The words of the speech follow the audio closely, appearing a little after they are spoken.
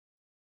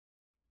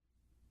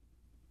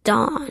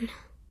Dawn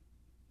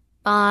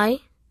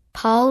by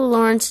Paul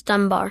Laurence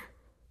Dunbar.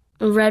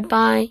 Read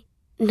by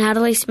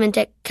Nataly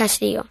Smyntek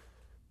Castillo.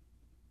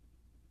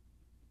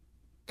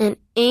 An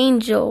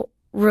angel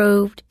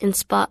robed in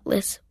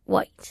spotless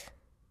white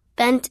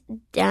bent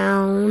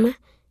down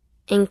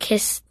and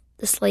kissed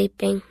the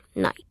sleeping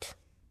night.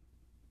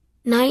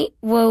 Night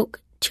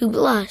woke to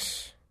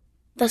blush.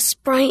 The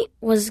sprite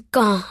was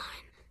gone.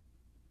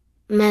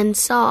 Men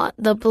saw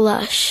the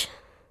blush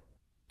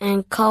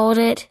and called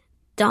it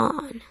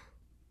dawn.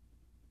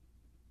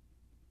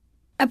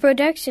 A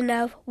production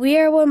of We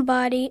Are One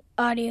Body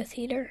Audio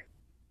Theater.